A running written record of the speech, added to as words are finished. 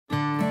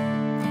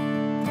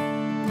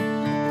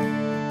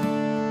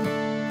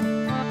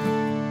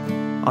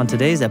On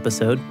today's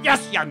episode...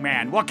 Yes, young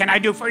man, what can I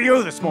do for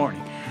you this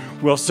morning?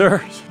 Well,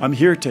 sir, I'm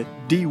here to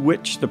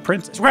bewitch the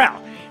princess.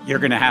 Well, you're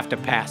going to have to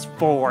pass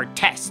 4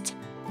 tests.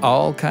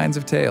 All kinds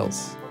of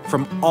tales.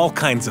 From all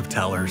kinds of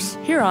tellers.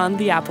 Here on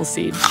The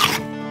Appleseed.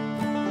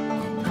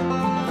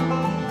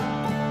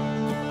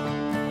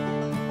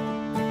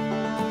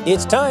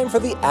 It's time for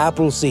The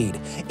Appleseed.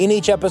 In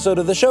each episode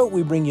of the show,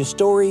 we bring you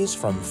stories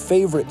from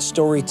favorite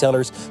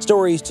storytellers,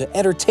 stories to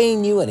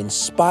entertain you and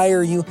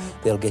inspire you.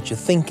 They'll get you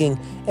thinking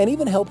and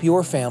even help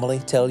your family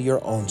tell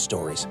your own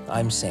stories.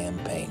 I'm Sam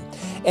Payne.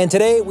 And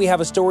today we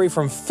have a story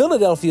from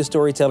Philadelphia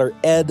storyteller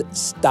Ed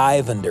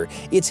Stivender.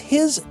 It's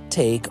his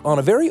take on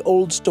a very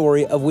old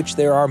story of which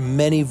there are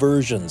many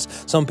versions.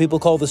 Some people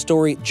call the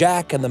story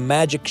Jack and the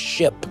Magic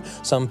Ship.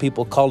 Some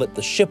people call it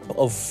the Ship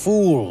of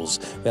Fools.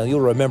 Well,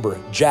 you'll remember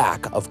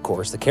Jack, of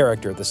course, the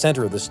character at the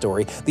center of the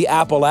story, the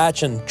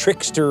Appalachian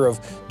trickster of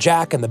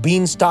Jack and the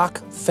Beanstalk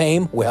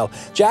fame. Well,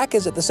 Jack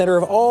is at the center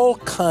of all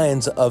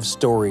kinds of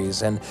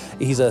stories, and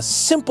he's a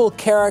simple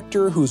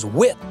character whose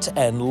wit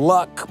and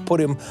luck put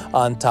him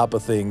on top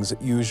of things,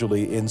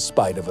 usually in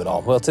spite of it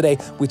all. Well, today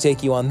we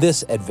take you on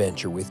this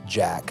adventure with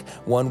Jack,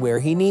 one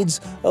where he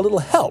needs a little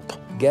help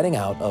getting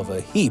out of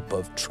a heap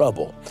of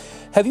trouble.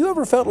 Have you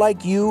ever felt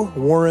like you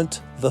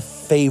weren't the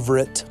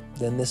favorite?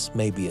 Then this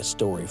may be a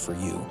story for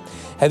you.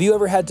 Have you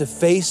ever had to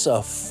face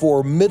a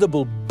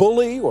formidable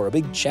bully or a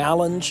big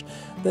challenge?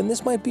 Then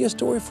this might be a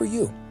story for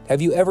you.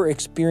 Have you ever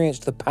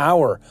experienced the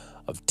power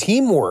of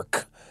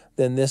teamwork?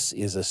 Then this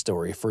is a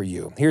story for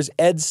you. Here's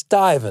Ed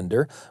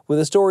Stivender with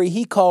a story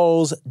he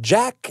calls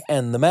Jack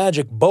and the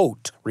Magic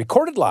Boat,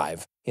 recorded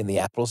live in the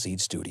Appleseed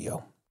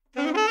studio.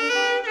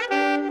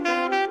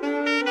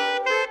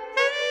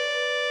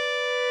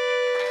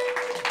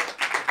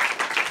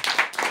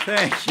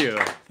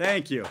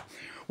 Thank you.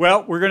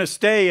 Well, we're going to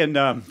stay in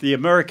the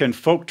American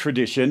folk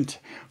tradition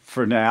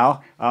for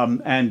now,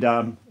 and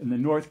in the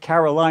North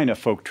Carolina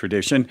folk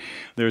tradition,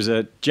 there's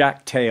a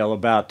Jack tale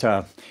about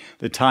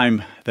the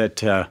time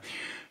that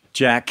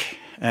Jack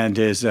and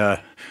his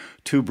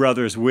 2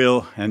 brothers,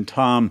 Will and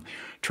Tom,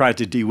 tried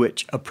to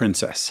bewitch a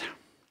princess.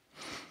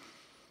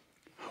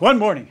 One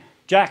morning,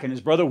 Jack and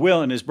his brother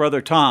Will and his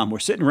brother Tom were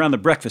sitting around the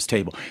breakfast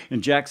table,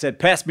 and Jack said,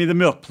 "Pass me the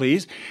milk,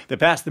 please." They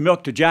passed the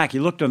milk to Jack. He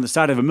looked on the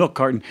side of a milk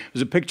carton. There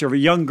was a picture of a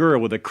young girl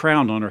with a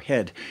crown on her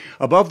head.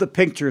 Above the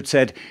picture it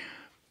said,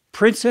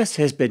 "Princess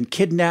has been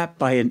kidnapped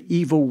by an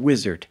evil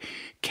wizard,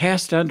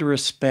 cast under a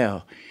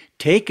spell,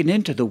 taken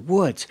into the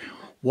woods.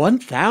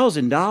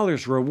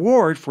 $1,000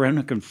 reward for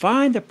anyone who can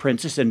find the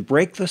princess and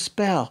break the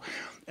spell."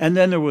 And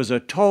then there was a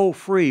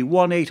toll-free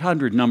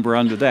 1-800 number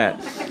under that.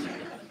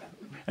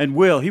 And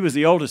Will, he was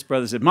the oldest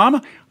brother, said,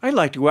 "Mama, I'd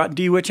like to go out and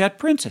bewitch that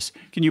princess.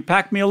 Can you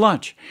pack me a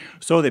lunch?"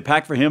 So they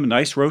packed for him a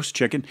nice roast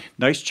chicken,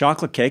 nice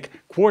chocolate cake,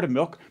 quart of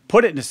milk,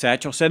 put it in a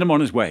satchel, sent him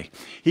on his way.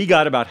 He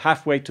got about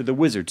halfway to the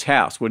wizard's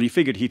house when he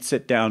figured he'd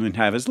sit down and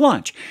have his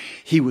lunch.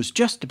 He was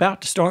just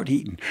about to start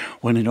eating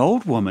when an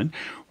old woman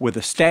with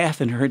a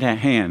staff in her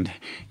hand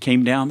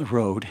came down the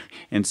road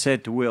and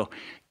said to Will,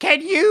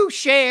 "Can you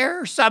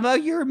share some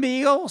of your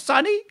meal,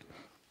 sonny?"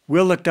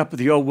 Will looked up at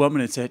the old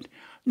woman and said,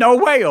 "No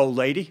way, old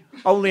lady.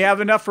 Only have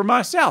enough for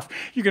myself.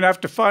 You're going to have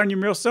to find your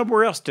meal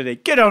somewhere else today.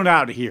 Get on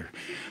out of here."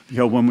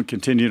 The old woman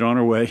continued on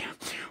her way.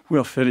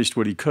 Will finished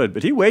what he could,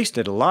 but he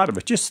wasted a lot of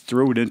it. Just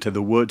threw it into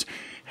the woods,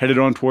 headed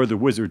on toward the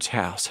wizard's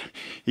house.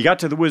 He got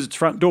to the wizard's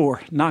front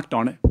door, knocked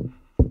on it.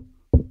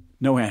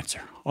 No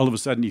answer. All of a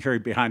sudden, he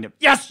heard behind him,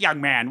 "Yes, young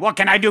man, what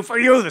can I do for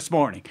you this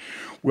morning?"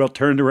 Will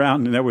turned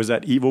around, and there was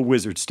that evil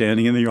wizard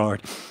standing in the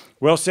yard.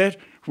 "Well, sir,"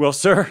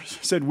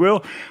 said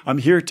Will, "I'm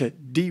here to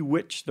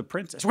bewitch the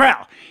princess."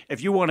 "Well,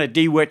 if you want to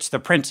bewitch the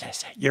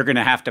princess, you're going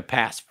to have to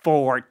pass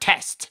 4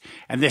 tests.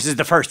 And this is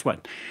the first one."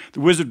 The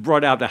wizard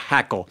brought out a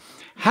hackle.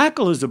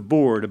 Hackle is a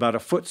board about a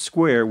foot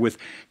square with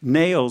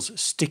nails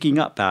sticking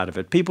up out of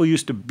it. People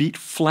used to beat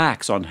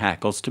flax on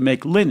hackles to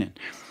make linen.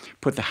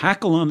 Put the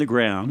hackle on the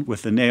ground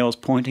with the nails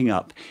pointing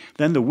up.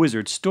 Then the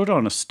wizard stood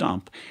on a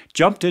stump,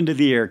 jumped into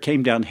the air,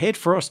 came down head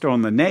first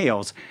on the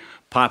nails,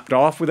 popped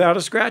off without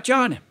a scratch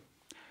on him.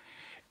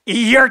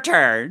 "Your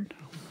turn."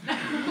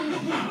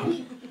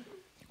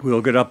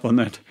 Will got up on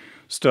that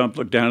stump,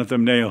 looked down at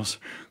them nails,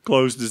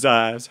 closed his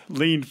eyes,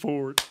 leaned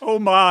forward. "Oh,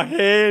 my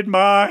head,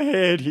 my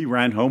head." He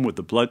ran home with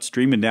the blood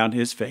streaming down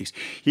his face.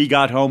 He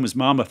got home, his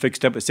mama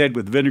fixed up his head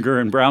with vinegar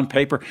and brown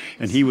paper,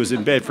 and he was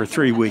in bed for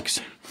 3 weeks.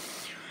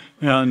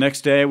 Now, the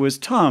next day it was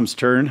Tom's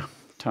turn.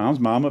 Tom's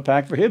mama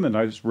packed for him a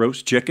nice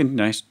roast chicken,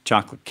 nice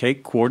chocolate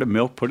cake, quart of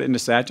milk, put it in a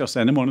satchel,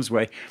 sent him on his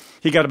way.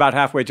 He got about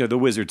halfway to the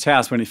wizard's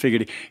house when he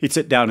figured he'd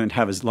sit down and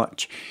have his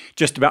lunch.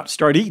 Just about to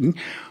start eating,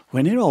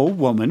 when an old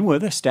woman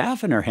with a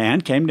staff in her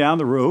hand came down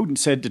the road and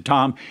said to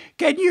Tom,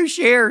 "Can you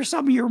share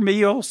some of your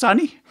meal,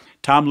 sonny?"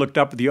 Tom looked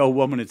up at the old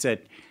woman and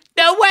said,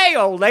 "No way,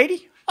 old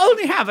lady.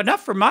 Only have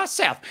enough for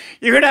myself.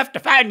 You're going to have to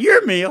find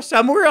your meal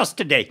somewhere else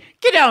today.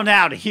 Get on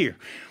out of here."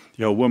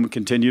 The old woman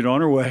continued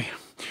on her way.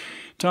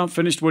 Tom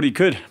finished what he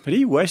could, but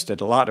he wasted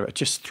a lot of it.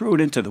 Just threw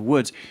it into the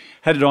woods,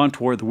 headed on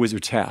toward the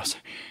wizard's house.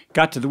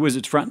 Got to the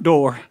wizard's front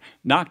door,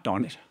 knocked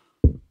on it.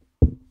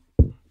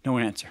 No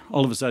answer.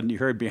 All of a sudden, he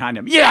heard behind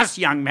him, "Yes,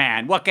 young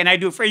man, what can I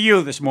do for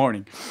you this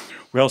morning?"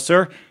 "Well,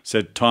 sir,"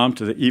 said Tom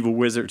to the evil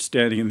wizard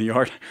standing in the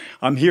yard,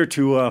 "I'm here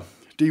to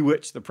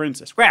bewitch the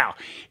princess." "Well,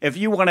 if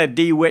you want to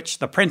bewitch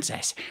the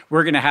princess,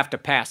 we're going to have to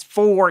pass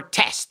 4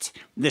 tests.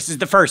 This is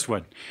the first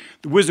one."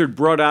 The wizard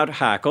brought out a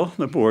hackle,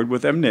 the board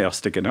with them nails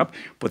sticking up,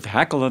 put the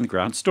hackle on the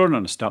ground, stood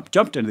on a stump,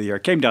 jumped into the air,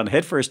 came down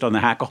head first on the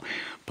hackle,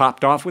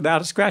 popped off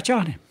without a scratch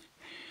on him.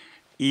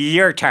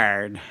 "Your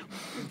turn."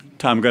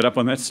 Tom got up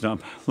on that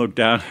stump, looked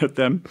down at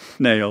them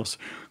nails,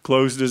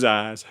 closed his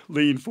eyes,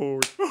 leaned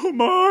forward. "Oh,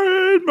 my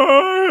head,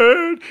 my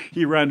head."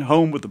 He ran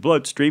home with the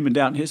blood streaming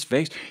down his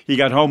face. He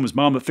got home, his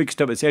mama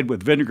fixed up his head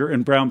with vinegar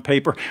and brown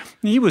paper.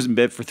 He was in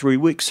bed for 3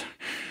 weeks.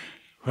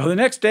 Well, the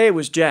next day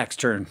was Jack's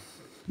turn.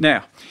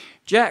 Now,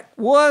 Jack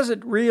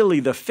wasn't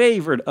really the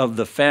favorite of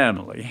the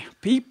family.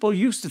 People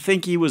used to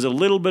think he was a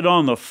little bit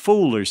on the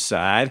foolish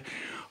side,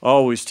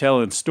 always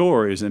telling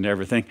stories and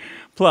everything.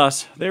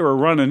 Plus, they were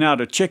running out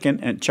of chicken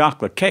and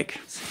chocolate cake.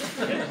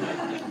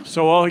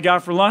 So all he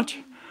got for lunch?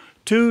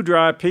 2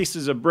 dry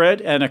pieces of bread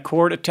and a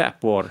quart of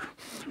tap water.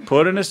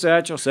 Put in a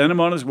satchel, sent him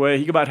on his way.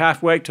 He got about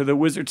halfway to the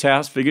wizard's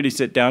house, figured he'd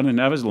sit down and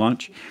have his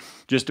lunch.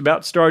 Just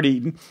about to start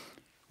eating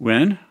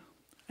when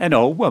an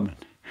old woman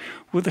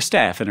with a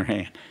staff in her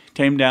hand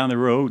came down the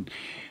road,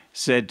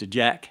 said to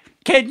Jack,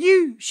 "Can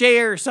you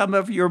share some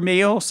of your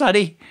meal,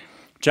 sonny?"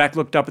 Jack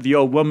looked up at the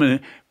old woman.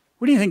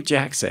 What do you think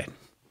Jack said?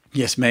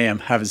 "Yes, ma'am,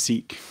 have a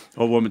seat."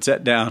 Old woman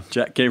sat down.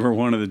 Jack gave her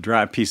one of the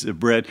dry pieces of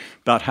bread,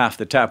 about half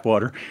the tap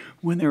water.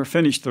 When they were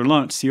finished their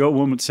lunch, the old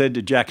woman said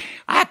to Jack,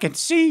 "I can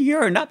see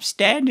you're an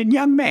upstanding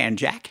young man,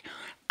 Jack.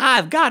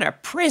 I've got a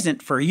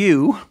present for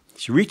you."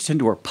 She reached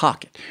into her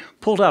pocket,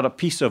 pulled out a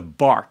piece of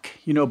bark,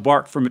 you know,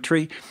 bark from a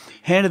tree,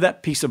 handed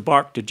that piece of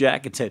bark to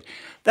Jack and said,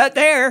 "That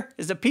there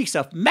is a piece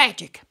of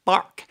magic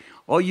bark.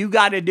 All you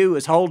got to do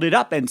is hold it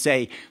up and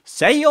say,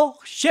 'Sail,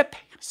 ship,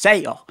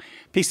 sail.'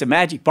 Piece of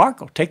magic bark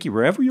will take you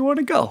wherever you want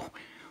to go."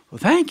 "Well,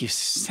 thank you,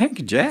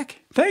 Jack.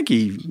 Thank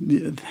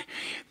you."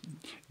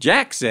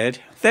 Jack said,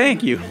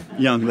 "Thank you,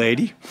 young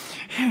lady."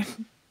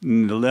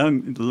 And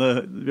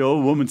the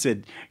old woman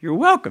said, "You're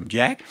welcome,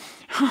 Jack."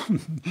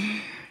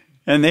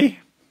 And they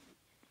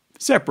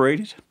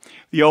separated.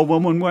 The old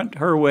woman went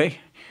her way.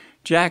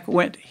 Jack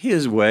went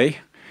his way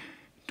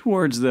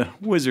towards the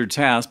wizard's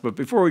house, but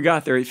before we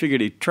got there, he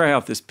figured he'd try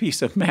out this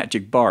piece of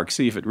magic bark,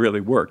 see if it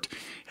really worked.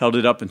 Held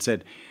it up and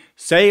said,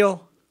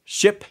 "Sail,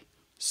 ship,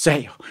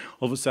 sail."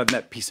 All of a sudden,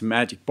 that piece of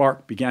magic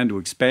bark began to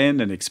expand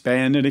and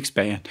expand and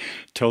expand,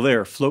 till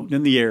there, floating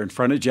in the air in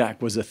front of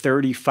Jack, was a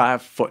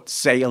 35-foot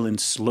sailing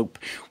sloop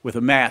with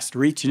a mast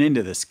reaching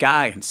into the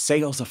sky and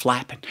sails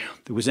a-flapping.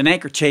 There was an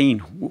anchor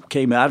chain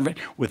came out of it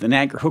with an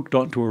anchor hooked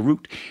onto a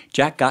root.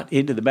 Jack got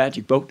into the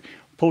magic boat,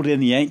 pulled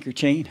in the anchor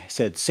chain,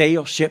 said,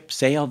 "Sail, ship,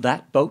 sail."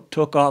 That boat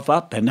took off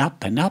up and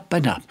up and up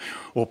and up.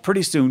 Well,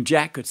 pretty soon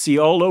Jack could see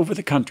all over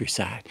the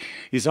countryside.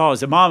 He saw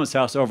his mama's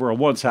house over on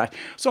one side,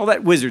 saw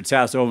that wizard's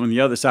house over on the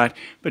other side,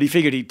 but he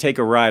figured he'd take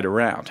a ride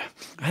around.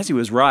 As he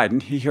was riding,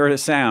 he heard a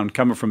sound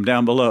coming from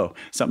down below,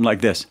 something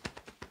like this.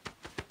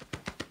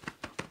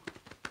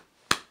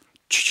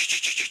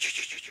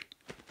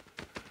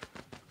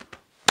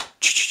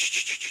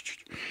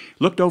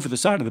 Looked over the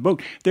side of the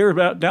boat. There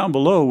about down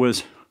below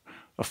was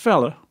a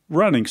fella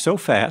running so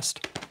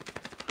fast,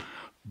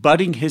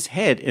 butting his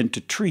head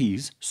into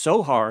trees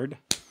so hard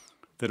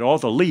that all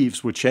the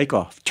leaves would shake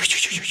off.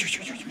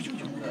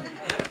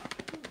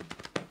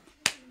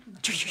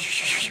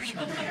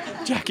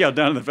 Jack yelled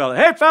down to the fella,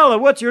 "Hey, fella,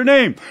 what's your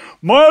name?"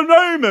 "My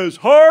name is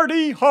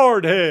Hardy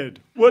Hardhead.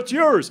 What's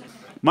yours?"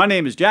 "My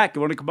name is Jack.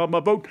 You want to come on my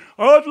boat?"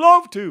 "I'd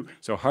love to."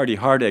 So Hardy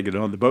Hardhead got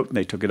on the boat, and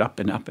they took it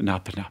up and up and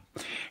up and up.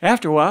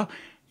 After a while,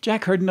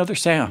 Jack heard another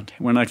sound.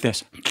 It went like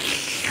this.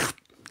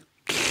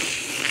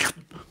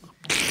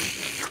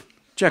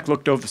 Jack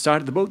looked over the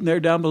side of the boat, and there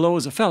down below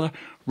was a fella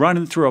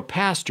running through a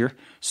pasture,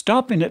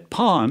 stopping at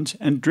ponds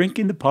and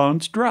drinking the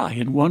ponds dry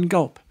in one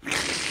gulp.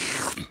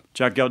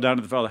 Jack yelled down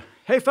to the fella,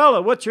 "Hey,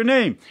 fella, what's your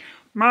name?"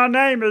 "My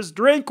name is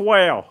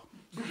Drinkwell."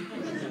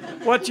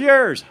 "What's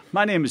yours?"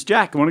 "My name is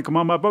Jack. You want to come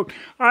on my boat?"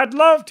 "I'd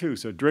love to."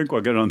 So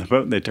Drinkwell got on the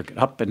boat, and they took it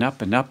up and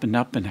up and up and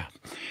up and up.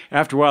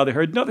 After a while, they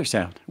heard another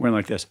sound. It went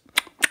like this.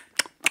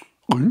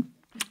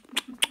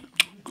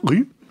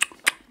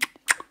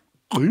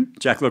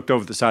 Jack looked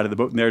over the side of the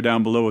boat, and there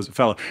down below was a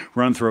fellow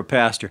running through a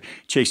pasture,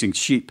 chasing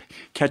sheep,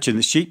 catching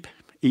the sheep,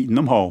 eating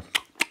them whole.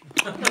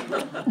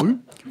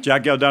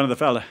 Jack yelled down to the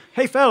fella,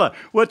 "Hey, fella,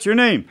 what's your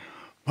name?"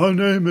 "My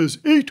name is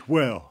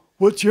Eatwell.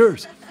 What's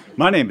yours?"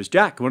 "My name is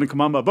Jack. You want to come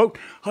on my boat?"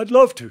 "I'd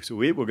love to." So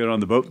Eatwell got on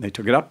the boat, and they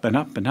took it up and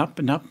up and up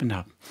and up and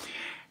up.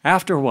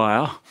 After a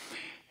while,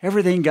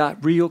 everything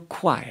got real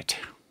quiet.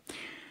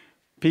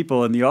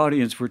 People in the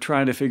audience were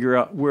trying to figure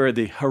out where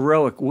the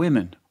heroic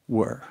women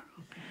were.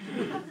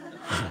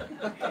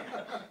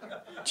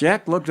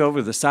 Jack looked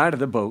over the side of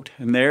the boat,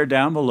 and there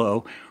down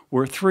below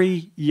were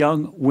 3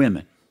 young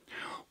women.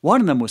 One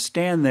of them was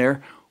standing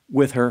there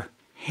with her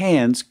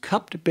hands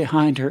cupped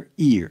behind her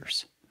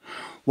ears.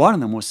 One of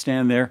them was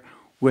standing there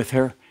with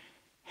her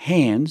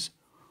hands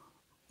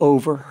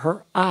over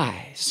her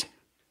eyes.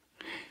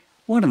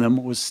 One of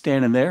them was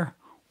standing there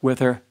with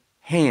her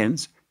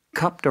hands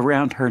cupped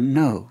around her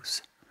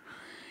nose.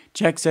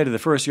 Jack said to the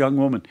first young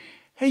woman,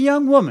 "Hey,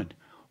 young woman,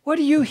 what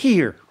do you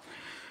hear?"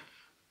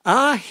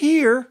 "I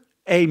hear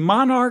a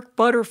monarch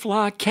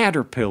butterfly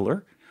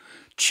caterpillar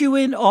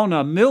chewing on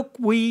a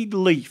milkweed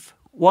leaf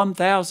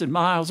 1,000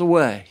 miles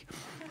away."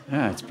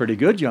 "That's pretty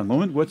good, young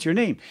woman. What's your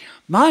name?"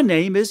 "My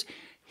name is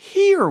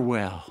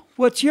Herewell.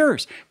 What's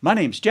yours?" "My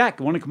name's Jack.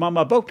 You want to come on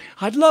my boat?"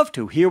 "I'd love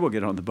to." "Here, we'll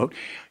get on the boat."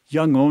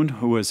 Young woman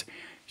who was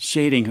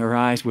shading her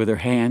eyes with her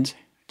hands,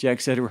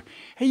 Jack said to her,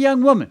 "Hey,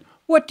 young woman,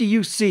 what do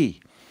you see?"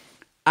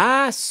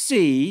 "I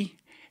see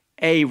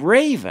a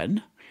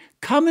raven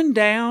coming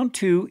down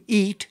to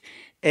eat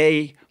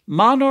a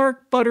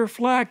monarch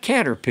butterfly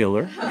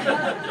caterpillar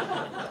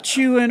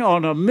chewing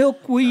on a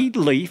milkweed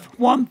leaf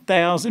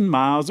 1,000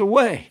 miles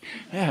away."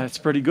 "Yeah, that's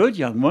pretty good,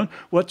 young one.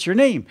 What's your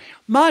name?"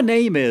 "My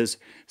name is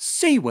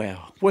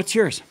Sewell. What's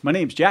yours?" "My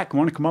name's Jack.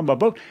 Want to come on my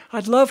boat?"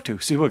 "I'd love to."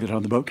 "See, we'll get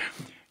on the boat."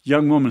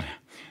 Young woman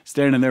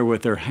standing there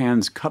with her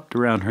hands cupped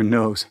around her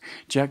nose.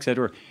 Jack said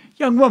to her,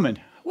 "Young woman,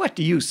 what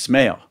do you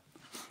smell?"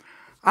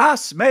 "I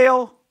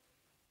smell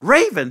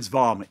raven's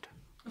vomit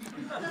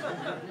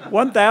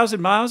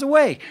 1,000 miles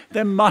away.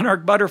 Them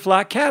monarch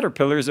butterfly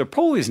caterpillars are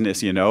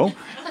poisonous, you know."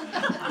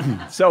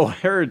 "So I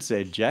heard,"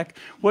 said Jack.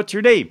 "What's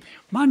your name?"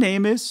 "My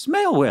name is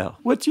Smellwell.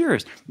 What's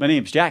yours?" "My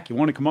name's Jack. You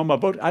want to come on my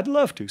boat?" "I'd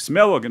love to."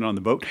 Smellwell got on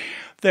the boat.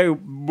 They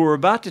were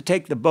about to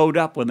take the boat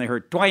up when they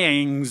heard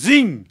twang,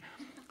 zing.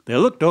 They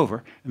looked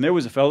over, and there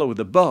was a fellow with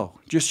a bow,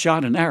 just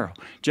shot an arrow.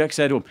 Jack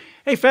said to him,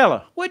 "Hey,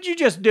 fella, what'd you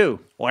just do?"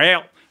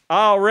 "Well,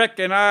 I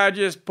reckon I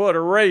just put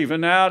a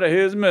raven out of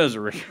his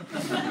misery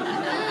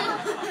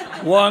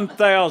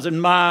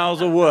 1,000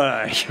 miles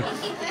away."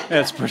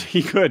 "That's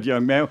pretty good,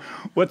 young man.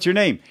 What's your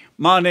name?"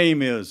 "My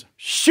name is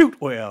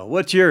Shootwell.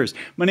 What's yours?"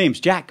 "My name's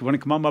Jack. You want to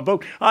come on my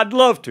boat?" "I'd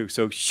love to."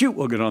 So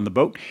Shootwell got on the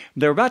boat.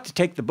 They were about to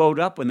take the boat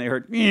up when they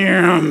heard,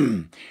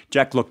 "Meow."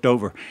 Jack looked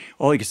over.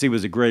 All he could see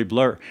was a gray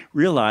blur.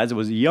 Realized it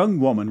was a young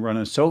woman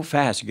running so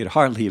fast you could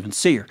hardly even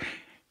see her.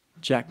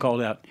 Jack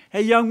called out,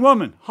 "Hey, young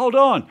woman, hold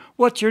on.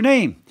 What's your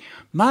name?"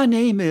 "My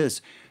name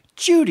is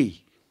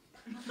Judy.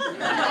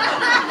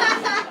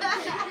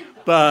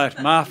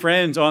 But my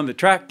friends on the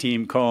track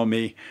team call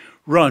me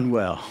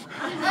Runwell."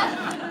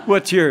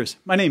 "What's yours?"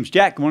 "My name's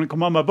Jack. You want to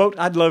come on my boat?"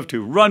 "I'd love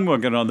to." Runwell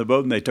got on the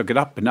boat, and they took it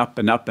up and up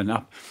and up and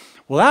up.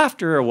 Well,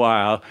 after a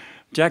while,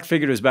 Jack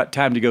figured it was about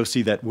time to go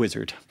see that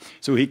wizard.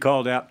 So he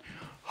called out,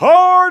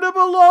 "Hard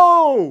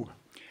below!"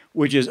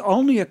 which is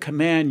only a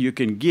command you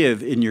can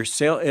give in your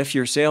if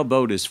your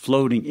sailboat is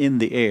floating in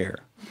the air.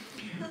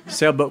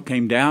 Sailboat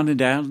came down and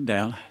down and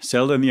down,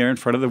 sailed in the air in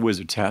front of the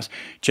wizard's house.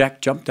 Jack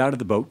jumped out of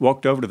the boat,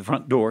 walked over to the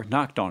front door,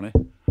 knocked on it.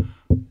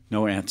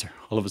 No answer.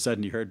 All of a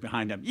sudden, he heard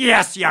behind him,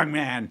 "Yes, young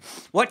man,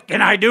 what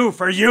can I do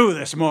for you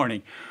this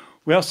morning?"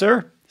 "Well,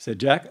 sir," said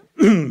Jack,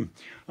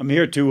 "I'm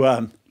here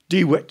to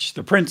bewitch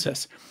the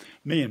princess,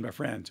 me and my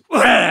friends."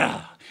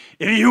 "Well,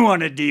 if you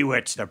want to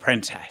bewitch the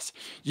princess,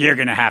 you're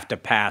going to have to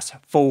pass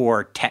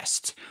 4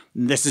 tests.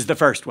 This is the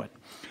first one."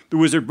 The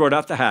wizard brought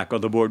out the hackle,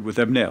 the board with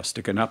them nails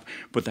sticking up,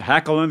 put the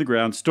hackle on the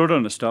ground, stood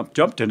on a stump,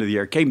 jumped into the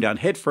air, came down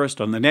head first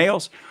on the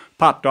nails,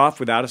 popped off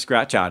without a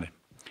scratch on it.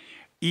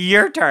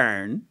 "Your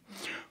turn."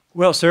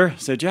 "Well, sir,"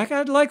 said Jack,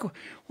 "I'd like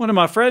one of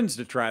my friends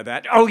to try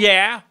that." "Oh,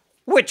 yeah?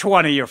 Which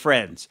one of your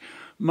friends?"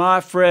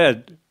 "My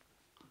friend,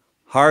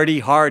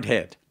 Hardy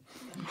Hardhead."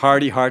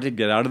 Hardy Hardhead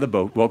got out of the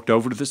boat, walked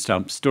over to the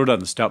stump, stood on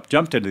the stump,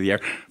 jumped into the air,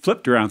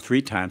 flipped around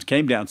 3 times,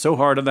 came down so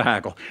hard on the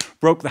hackle,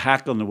 broke the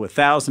hackle into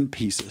 1,000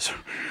 pieces.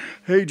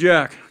 "Hey,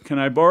 Jack, can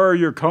I borrow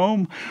your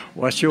comb?"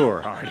 "Well,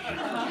 sure, Hardy."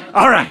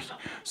 "All right,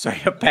 so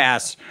you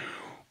pass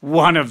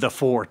one of the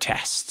 4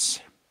 tests.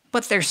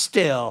 But there's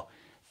still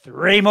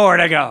 3 more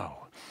to go.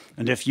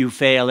 And if you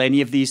fail any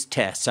of these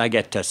tests, I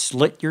get to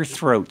slit your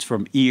throats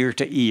from ear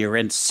to ear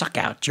and suck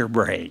out your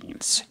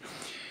brains."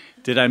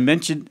 Did I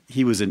mention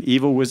he was an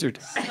evil wizard?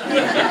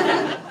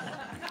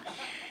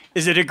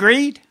 "Is it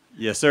agreed?"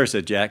 "Yes, sir,"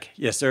 said Jack.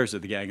 "Yes, sir,"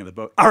 said the gang on the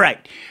boat. "All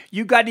right,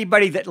 you got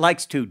anybody that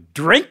likes to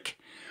drink?"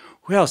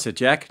 "Well," said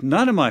Jack,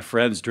 "none of my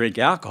friends drink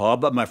alcohol,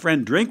 but my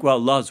friend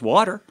Drinkwell loves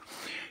water."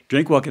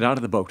 Drinkwell got out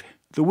of the boat.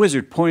 The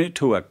wizard pointed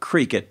to a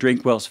creek at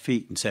Drinkwell's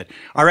feet and said,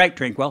 "All right,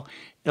 Drinkwell,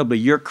 it'll be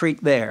your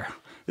creek there.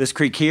 This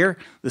creek here,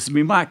 this will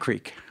be my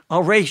creek.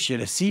 I'll race you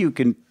to see who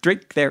can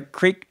drink their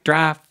creek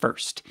dry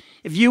first.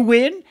 If you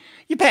win,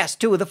 you pass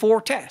 2 of the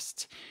 4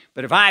 tests.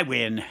 But if I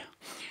win,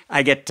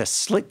 I get to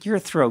slit your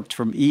throat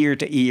from ear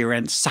to ear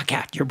and suck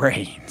out your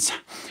brains.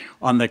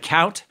 On the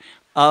count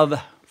of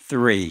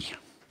 3.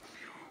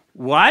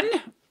 1,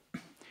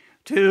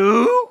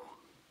 2,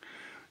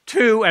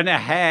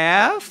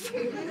 2.5,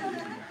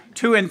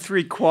 2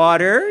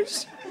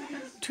 3/4,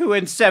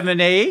 2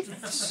 7/8,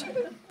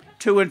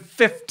 2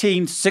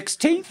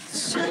 15/16,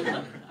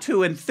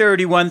 2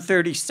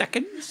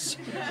 31/32,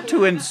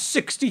 2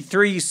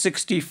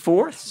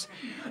 63/64.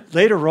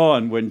 Later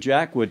on, when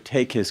Jack would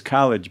take his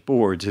college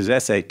boards, his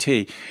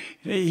SAT,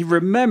 He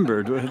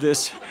remembered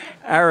this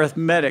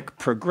arithmetic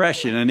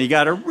progression, and he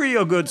got a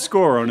real good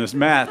score on his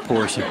math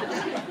portion.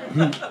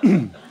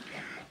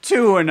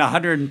 2 and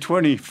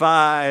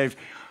 125,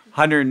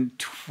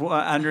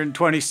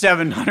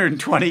 127,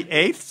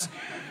 128ths.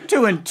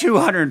 2 and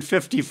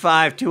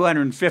 255,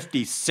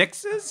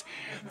 256s.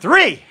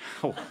 3.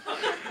 Oh.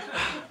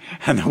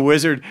 And the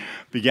wizard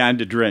began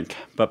to drink.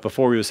 But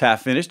before he was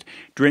half finished,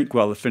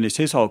 Drinkwell had finished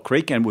his whole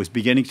creek and was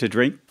beginning to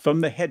drink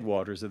from the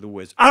headwaters of the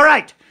wizard. All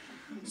right!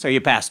 So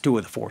you passed 2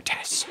 of the 4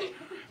 tests.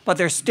 But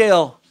there's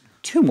still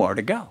 2 more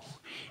to go.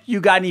 You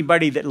got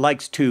anybody that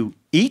likes to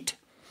eat?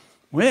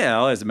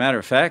 Well, as a matter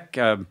of fact,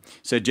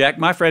 said Jack,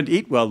 my friend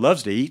Eatwell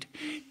loves to eat.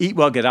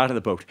 Eatwell, get out of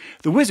the boat.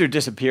 The wizard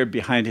disappeared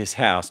behind his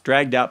house,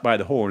 dragged out by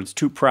the horns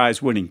 2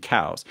 prize-winning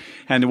cows.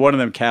 Handed one of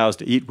them cows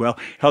to Eatwell,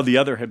 held the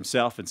other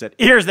himself, and said,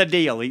 here's the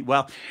deal,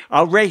 Eatwell.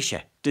 I'll race you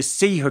to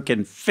see who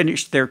can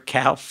finish their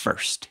cow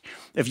first.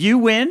 If you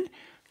win,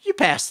 you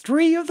pass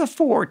 3 of the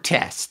 4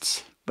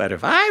 tests. But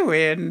if I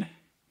win,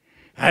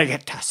 I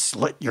get to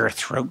slit your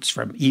throats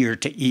from ear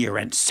to ear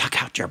and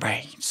suck out your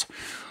brains.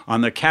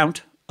 On the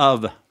count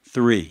of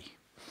 3.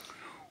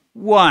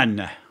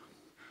 1,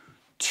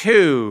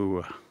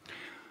 2,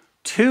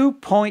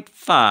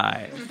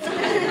 2.5,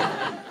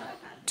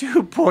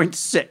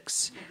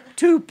 2.6,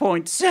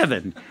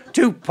 2.7,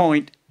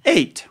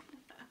 2.8,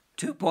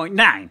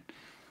 2.9,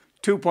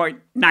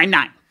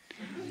 2.99,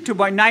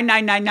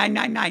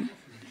 2.999999.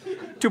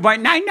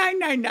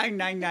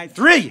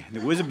 2.99999993.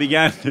 The wizard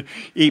began to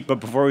eat, but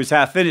before he was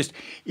half finished,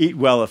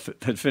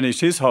 Eatwell had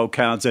finished his whole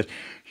cow and said,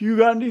 you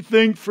got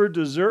anything for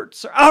dessert,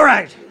 sir? All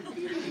right.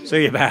 So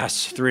you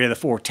passed 3 of the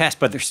 4 tests,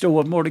 but there's still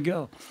 1 more to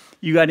go.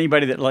 You got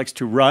anybody that likes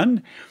to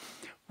run?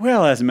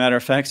 Well, as a matter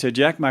of fact, said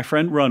Jack, my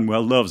friend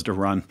Runwell loves to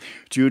run.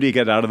 Judy,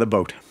 get out of the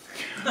boat.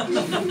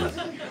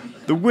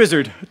 The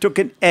wizard took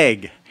an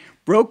egg,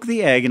 broke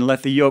the egg and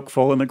let the yolk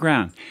fall on the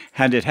ground,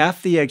 handed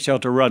half the eggshell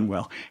to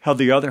Runwell, held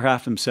the other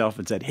half himself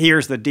and said,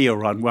 here's the deal,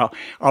 Runwell.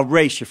 I'll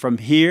race you from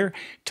here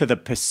to the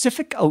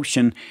Pacific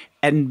Ocean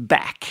and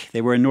back.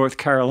 They were in North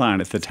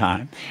Carolina at the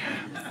time.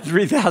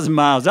 3,000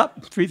 miles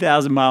up,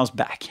 3,000 miles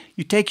back.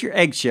 You take your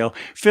eggshell,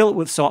 fill it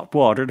with salt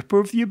water to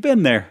prove that you've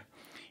been there.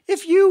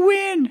 If you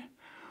win,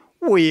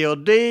 we'll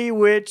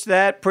bewitch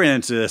that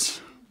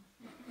princess.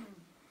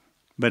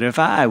 But if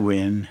I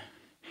win,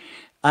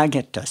 I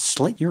get to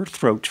slit your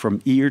throats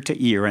from ear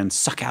to ear and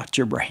suck out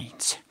your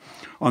brains.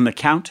 On the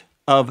count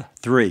of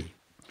 3.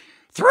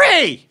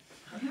 3!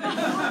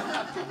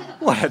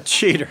 What a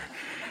cheater.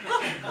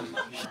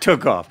 He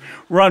took off.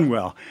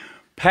 Runwell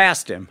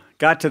passed him,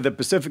 got to the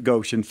Pacific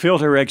Ocean,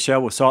 filled her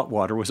eggshell with salt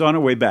water, was on her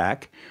way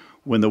back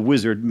when the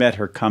wizard met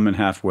her coming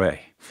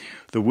halfway.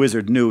 The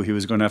wizard knew he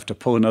was going to have to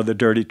pull another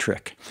dirty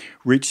trick.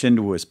 Reached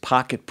into his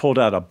pocket, pulled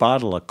out a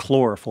bottle of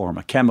chloroform,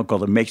 a chemical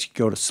that makes you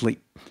go to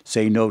sleep.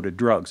 Say no to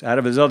drugs. Out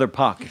of his other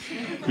pocket,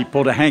 he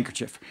pulled a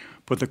handkerchief,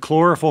 put the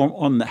chloroform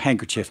on the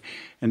handkerchief,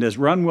 and as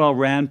Runwell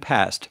ran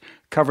past,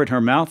 covered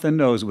her mouth and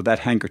nose with that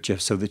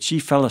handkerchief so that she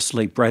fell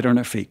asleep right on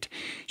her feet.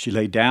 She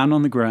lay down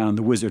on the ground.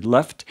 The wizard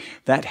left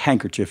that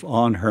handkerchief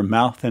on her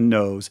mouth and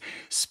nose,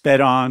 sped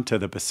on to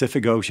the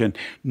Pacific Ocean,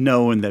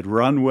 knowing that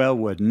Runwell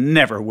would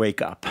never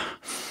wake up.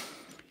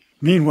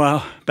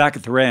 Meanwhile, back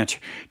at the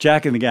ranch,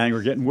 Jack and the gang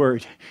were getting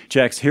worried.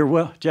 Jack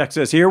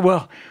says, here,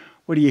 Will,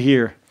 what do you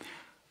hear?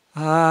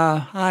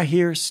 I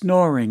hear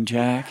snoring,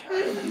 Jack.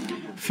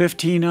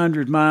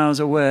 1,500 miles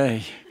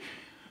away.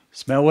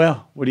 Smell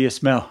well? What do you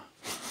smell?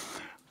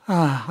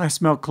 I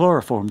smell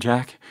chloroform,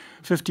 Jack.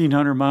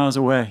 1,500 miles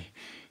away.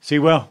 See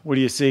well? What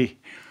do you see?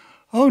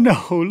 Oh,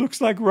 no,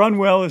 looks like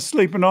Runwell is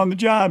sleeping on the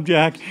job,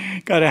 Jack.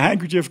 Got a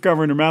handkerchief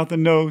covering her mouth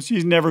and nose.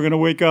 She's never going to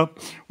wake up.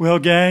 Well,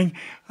 gang,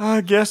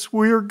 I guess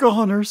we're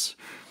goners.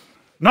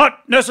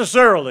 Not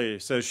necessarily,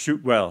 says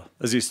Shootwell,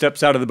 as he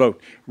steps out of the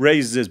boat,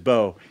 raises his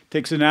bow,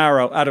 takes an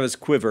arrow out of his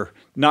quiver,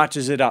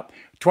 notches it up.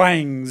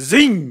 Twang,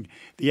 zing!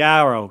 The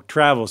arrow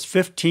travels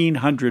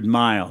 1,500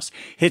 miles,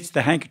 hits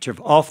the handkerchief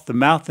off the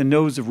mouth and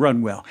nose of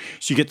Runwell.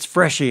 She gets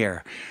fresh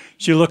air.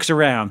 She looks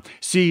around,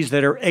 sees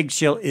that her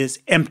eggshell is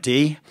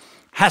empty,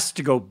 has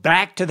to go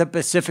back to the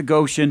Pacific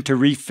Ocean to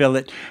refill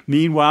it.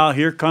 Meanwhile,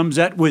 here comes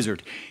that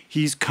wizard.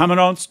 He's coming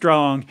on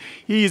strong.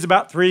 He's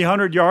about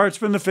 300 yards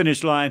from the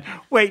finish line.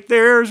 Wait,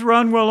 there's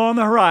Runwell on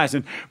the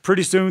horizon.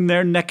 Pretty soon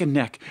they're neck and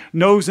neck,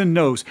 nose and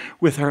nose.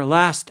 With her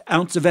last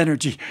ounce of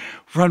energy,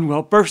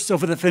 Runwell bursts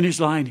over the finish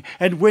line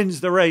and wins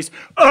the race.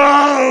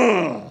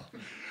 Oh!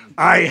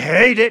 I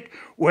hate it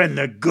when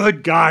the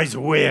good guys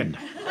win.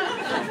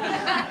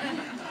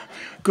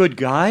 Good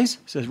guys,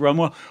 says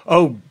Runwell.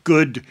 Oh,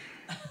 good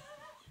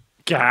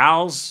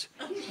gals,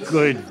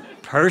 good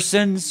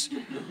persons,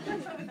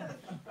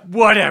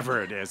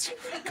 whatever it is.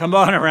 Come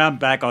on around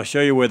back. I'll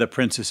show you where the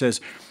princess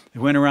is. They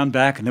went around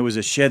back, and there was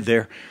a shed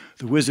there.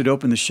 The wizard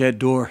opened the shed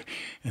door,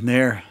 and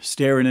there,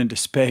 staring into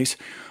space,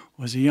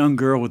 was a young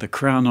girl with a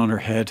crown on her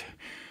head,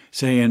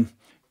 saying,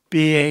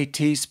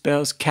 B-A-T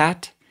spells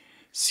cat,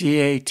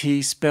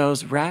 C-A-T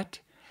spells rat.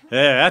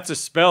 Yeah, that's a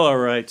spell all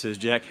right, says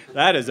Jack.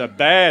 That is a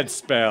bad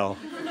spell.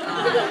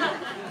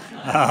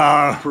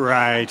 All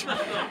right.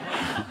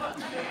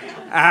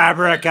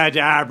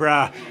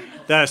 Abracadabra,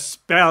 the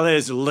spell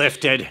is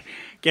lifted.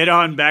 Get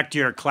on back to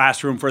your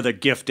classroom for the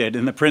gifted.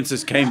 And the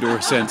princess came to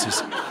her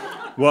senses.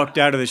 Walked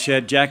out of the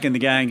shed. Jack and the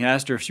gang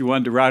asked her if she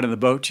wanted to ride on the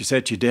boat. She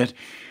said she did.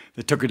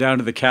 They took her down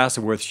to the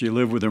castle where she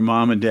lived with her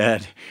mom and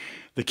dad.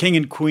 The king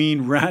and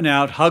queen ran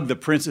out, hugged the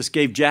princess,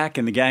 gave Jack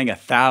and the gang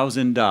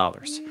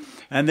 $1,000.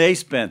 And they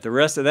spent the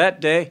rest of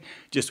that day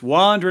just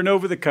wandering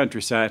over the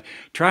countryside,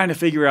 trying to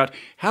figure out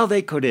how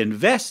they could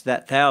invest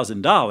that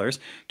 $1,000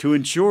 to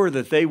ensure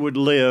that they would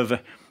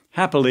live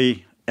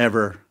happily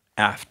ever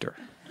after.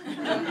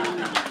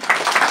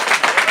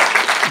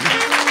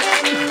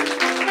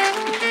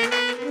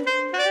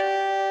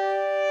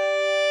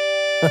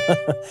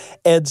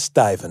 Ed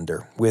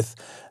Stivender with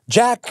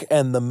Jack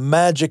and the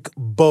Magic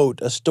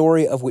Boat, a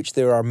story of which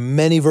there are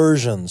many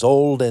versions,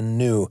 old and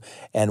new,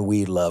 and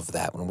we love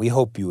that one. We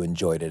hope you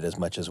enjoyed it as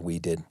much as we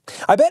did.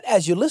 I bet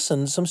as you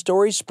listened, some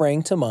stories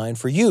sprang to mind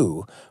for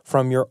you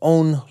from your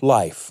own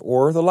life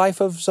or the life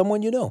of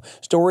someone you know.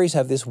 Stories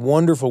have this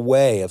wonderful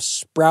way of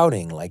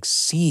sprouting like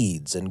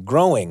seeds and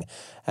growing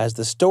as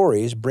the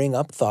stories bring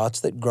up thoughts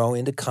that grow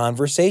into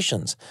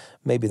conversations.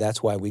 Maybe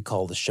that's why we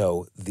call the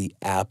show The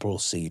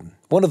Appleseed.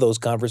 One of those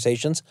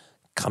conversations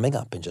coming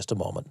up in just a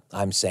moment.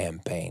 I'm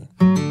Sam Payne.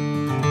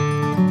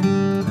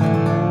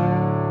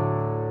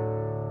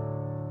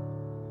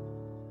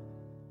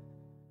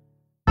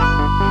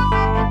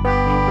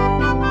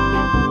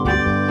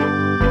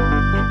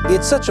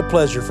 It's such a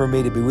pleasure for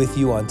me to be with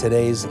you on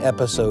today's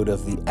episode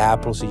of The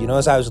Appleseed. You know,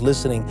 as I was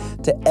listening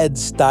to Ed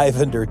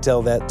Stivender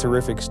tell that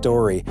terrific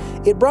story,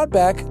 it brought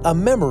back a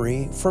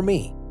memory for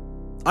me.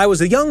 I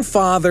was a young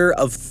father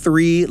of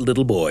 3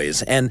 little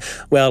boys, and,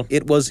 well,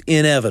 it was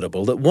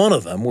inevitable that one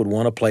of them would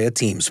want to play a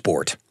team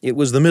sport. It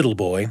was the middle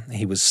boy.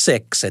 He was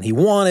 6, and he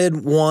wanted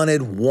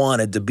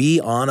to be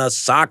on a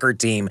soccer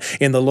team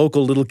in the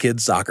local little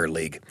kids' soccer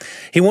league.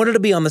 He wanted to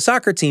be on the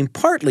soccer team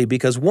partly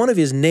because one of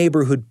his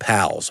neighborhood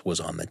pals was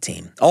on the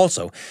team.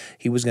 Also,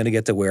 he was going to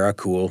get to wear a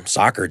cool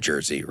soccer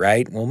jersey,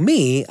 right? Well,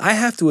 me, I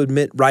have to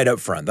admit right up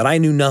front that I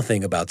knew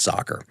nothing about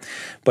soccer.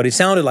 But it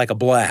sounded like a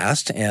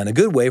blast and a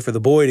good way for the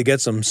boy to get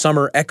some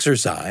summer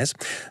exercise.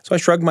 So I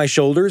shrugged my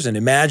shoulders and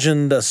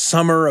imagined a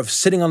summer of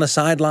sitting on the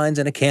sidelines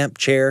in a camp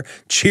chair,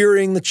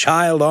 cheering the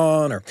child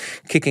on, or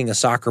kicking a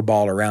soccer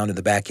ball around in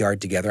the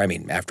backyard together. I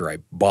mean, after I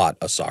bought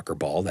a soccer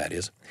ball, that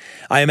is.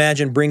 I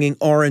imagined bringing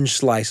orange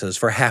slices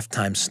for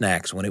halftime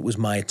snacks when it was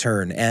my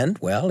turn. And,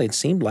 well, it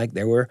seemed like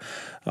there were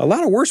a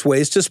lot of worse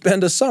ways to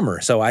spend a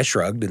summer. So I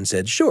shrugged and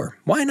said, sure,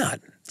 why not?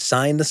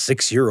 Signed a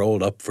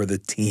 6-year-old up for the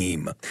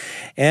team.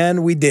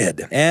 And we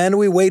did. And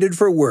we waited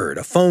for word,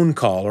 a phone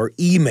call or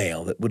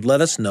email that would let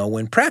us know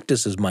when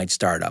practices might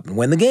start up and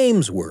when the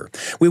games were.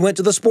 We went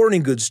to the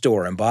sporting goods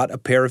store and bought a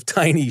pair of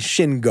tiny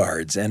shin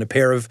guards and a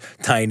pair of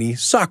tiny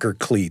soccer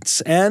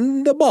cleats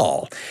and a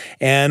ball.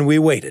 And we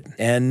waited,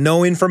 and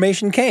no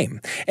information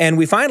came. And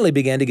we finally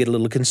began to get a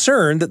little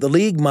concerned that the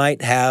league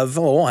might have,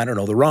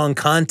 the wrong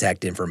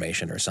contact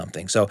information or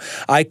something. So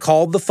I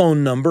called the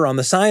phone number on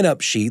the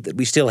sign-up sheet that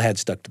we still had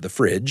stuck to the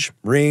fridge.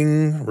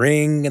 Ring,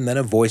 ring, and then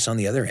a voice on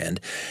the other end.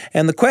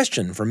 And the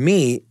question from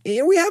me,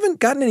 we haven't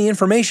gotten any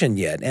information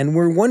yet, and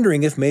we're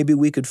wondering if maybe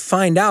we could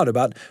find out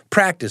about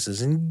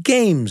practices and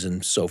games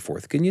and so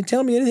forth. Can you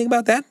tell me anything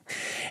about that?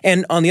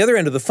 And on the other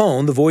end of the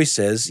phone, the voice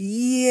says,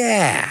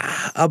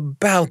 yeah,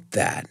 about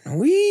that.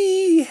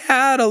 We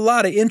had a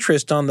lot of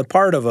interest on the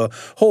part of a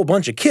whole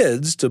bunch of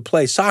kids to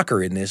play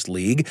soccer in this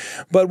league,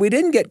 but we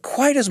didn't get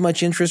quite as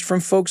much interest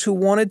from folks who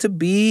wanted to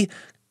be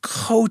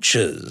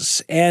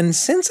coaches. And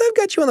since I've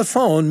got you on the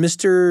phone,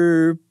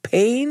 Mr.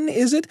 Payne,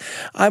 is it?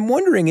 I'm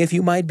wondering if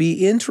you might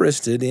be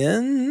interested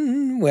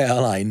in...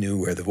 Well, I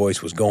knew where the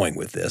voice was going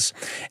with this.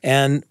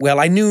 And, well,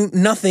 I knew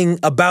nothing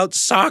about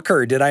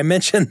soccer. Did I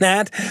mention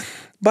that?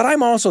 But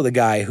I'm also the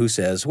guy who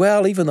says,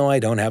 well, even though I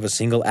don't have a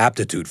single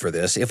aptitude for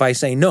this, if I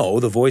say no,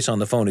 the voice on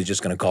the phone is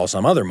just going to call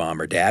some other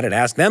mom or dad and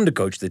ask them to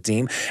coach the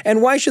team.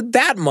 And why should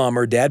that mom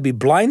or dad be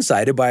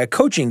blindsided by a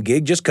coaching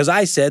gig just because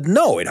I said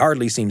no? It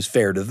hardly seems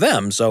fair to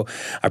them, so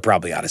I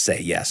probably ought to say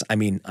yes. I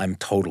mean, I'm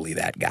totally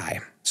that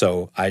guy.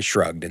 So I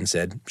shrugged and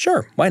said,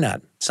 sure, why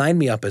not? Sign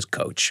me up as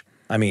coach.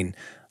 I mean,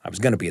 I was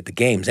going to be at the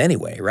games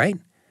anyway, right?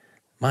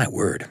 My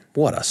word,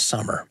 what a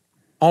summer.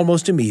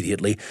 Almost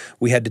immediately,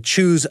 we had to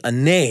choose a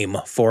name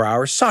for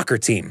our soccer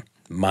team.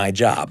 My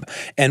job.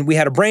 And we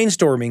had a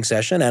brainstorming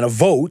session and a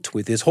vote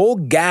with this whole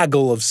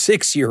gaggle of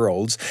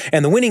 6-year-olds,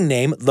 and the winning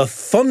name, the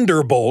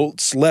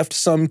Thunderbolts, left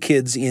some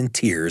kids in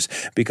tears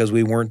because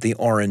we weren't the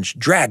Orange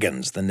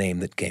Dragons, the name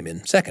that came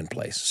in second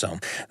place. So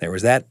there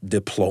was that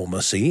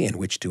diplomacy in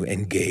which to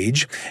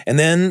engage. And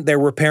then there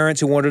were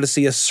parents who wanted to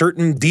see a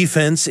certain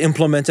defense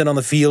implemented on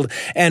the field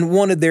and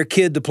wanted their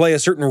kid to play a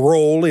certain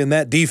role in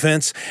that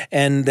defense.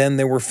 And then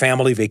there were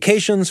family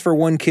vacations for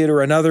one kid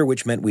or another,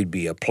 which meant we'd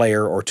be a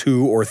player or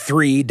 2 or 3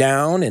 3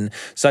 down in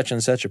such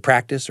and such a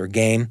practice or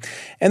game.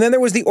 And then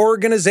there was the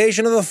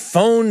organization of the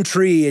phone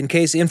tree in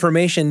case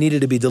information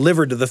needed to be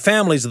delivered to the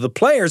families of the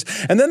players.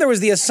 And then there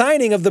was the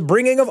assigning of the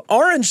bringing of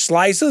orange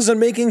slices and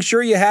making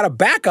sure you had a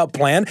backup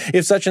plan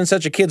if such and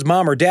such a kid's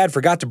mom or dad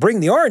forgot to bring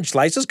the orange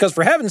slices, because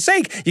for heaven's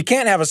sake, you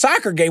can't have a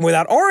soccer game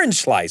without orange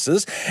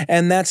slices.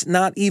 And that's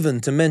not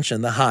even to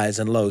mention the highs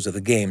and lows of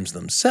the games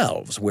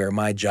themselves, where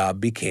my job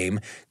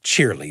became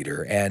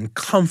cheerleader and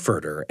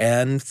comforter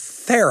and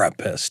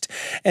therapist.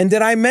 And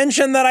did I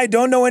mention that I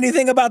don't know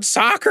anything about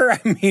soccer? I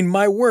mean,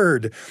 my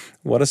word,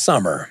 what a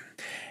summer.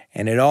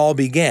 And it all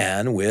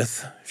began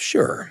with,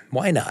 sure,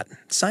 why not?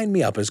 Sign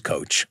me up as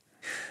coach.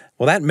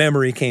 Well, that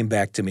memory came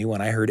back to me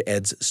when I heard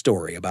Ed's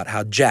story about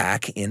how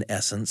Jack, in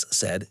essence,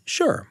 said,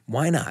 sure,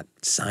 why not?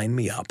 Sign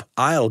me up.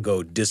 I'll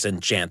go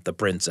disenchant the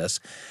princess.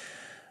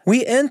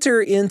 We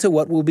enter into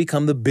what will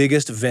become the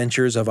biggest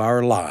ventures of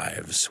our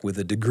lives with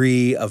a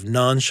degree of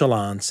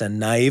nonchalance and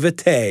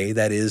naivete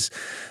that is,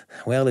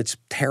 well, it's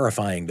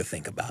terrifying to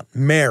think about.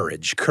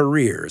 Marriage,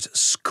 careers,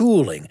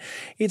 schooling.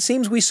 It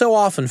seems we so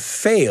often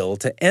fail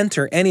to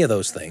enter any of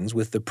those things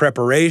with the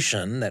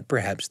preparation that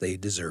perhaps they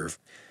deserve.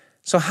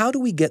 So how do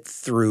we get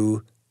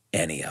through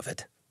any of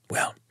it?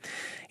 Well,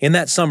 in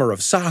that summer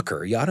of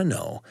soccer, you ought to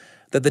know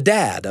that the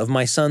dad of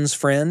my son's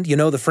friend, you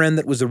know, the friend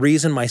that was the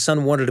reason my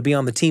son wanted to be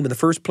on the team in the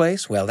first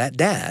place, well, that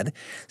dad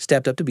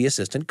stepped up to be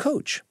assistant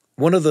coach.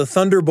 One of the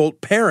Thunderbolt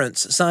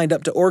parents signed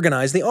up to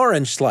organize the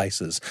orange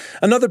slices.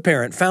 Another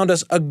parent found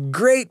us a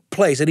great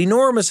place, an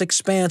enormous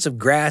expanse of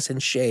grass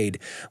and shade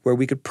where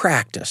we could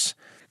practice.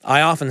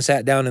 I often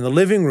sat down in the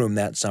living room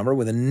that summer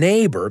with a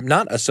neighbor,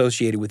 not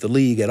associated with the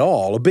league at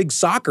all, a big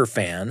soccer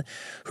fan,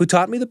 who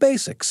taught me the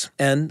basics.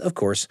 And, of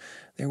course,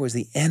 there was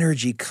the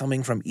energy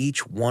coming from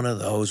each one of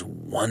those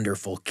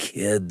wonderful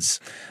kids.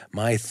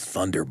 My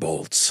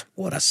Thunderbolts.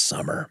 What a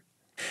summer.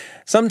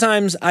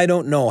 Sometimes I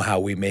don't know how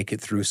we make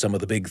it through some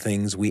of the big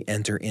things we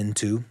enter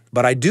into,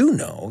 but I do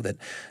know that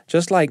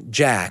just like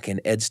Jack in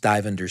Ed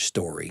Stivender's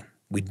story,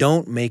 we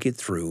don't make it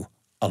through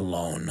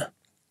alone.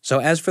 So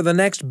as for the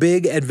next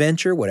big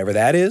adventure, whatever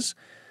that is,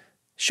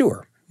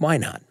 sure, why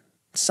not?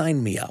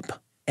 Sign me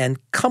up and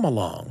come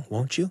along,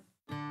 won't you?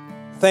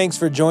 Thanks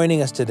for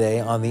joining us today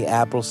on The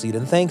Appleseed,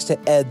 and thanks to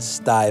Ed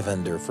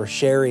Stivender for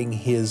sharing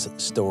his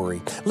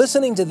story.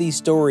 Listening to these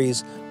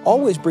stories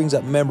always brings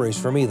up memories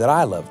for me that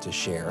I love to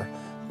share.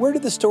 Where do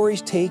the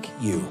stories take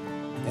you?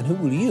 And who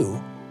will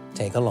you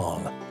take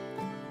along?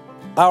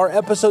 Our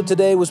episode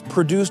today was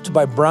produced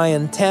by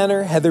Brian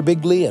Tanner, Heather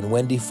Bigley, and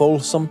Wendy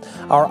Folsom.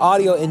 Our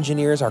audio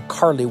engineers are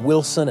Carly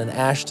Wilson and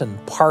Ashton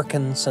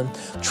Parkinson.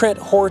 Trent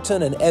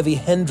Horton and Evie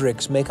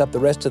Hendricks make up the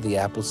rest of the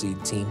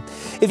Appleseed team.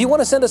 If you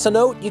want to send us a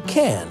note, you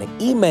can.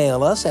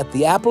 Email us at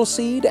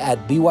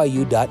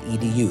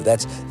theappleseed@byu.edu.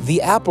 That's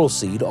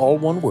theappleseed, all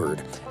one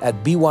word,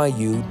 at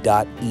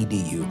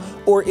byu.edu.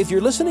 Or if you're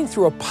listening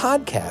through a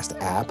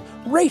podcast app,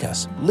 rate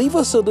us. Leave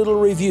us a little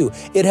review.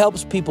 It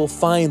helps people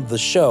find the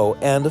show,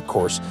 and of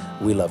course,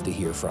 we love to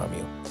hear from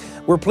you.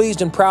 We're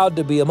pleased and proud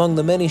to be among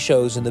the many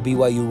shows in the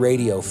BYU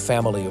Radio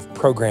family of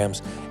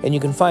programs, and you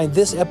can find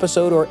this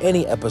episode or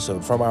any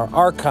episode from our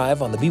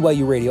archive on the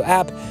BYU Radio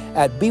app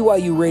at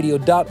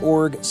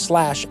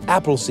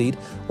byuradio.org/Appleseed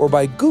or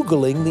by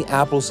Googling the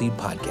Appleseed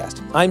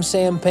Podcast. I'm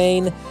Sam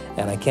Payne,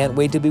 and I can't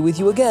wait to be with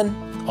you again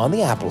on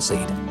the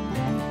Appleseed.